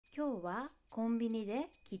今日はコンビニで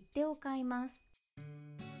切手を買います。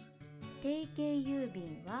定型郵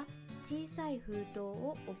便は小さい封筒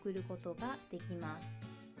を送ることができます。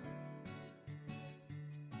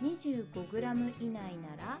25g 以内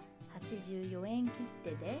なら84円切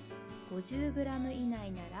手で、50g 以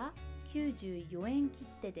内なら94円切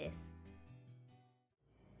手です。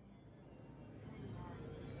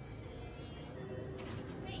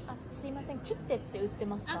すいません、切手って売って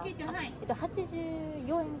ますか？切手、はい。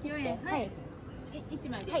84円切手。はい。1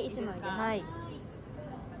枚でいいですか？はい、1枚で。はい。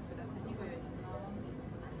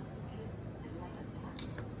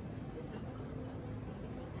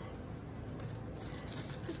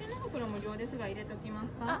切手の袋無料ですが入れときま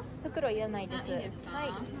すか？袋いらないです。いいですか？はい。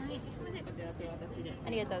こちら手渡しです。あ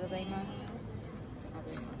りがとうございます。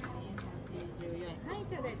84円。はい、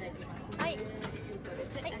頂戴いただきます。はい。は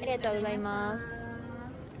い、ありがとうございます。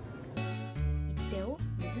切手を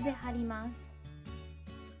水で貼ります。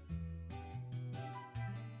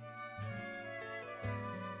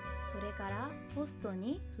それからポスト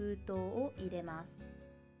に封筒を入れます。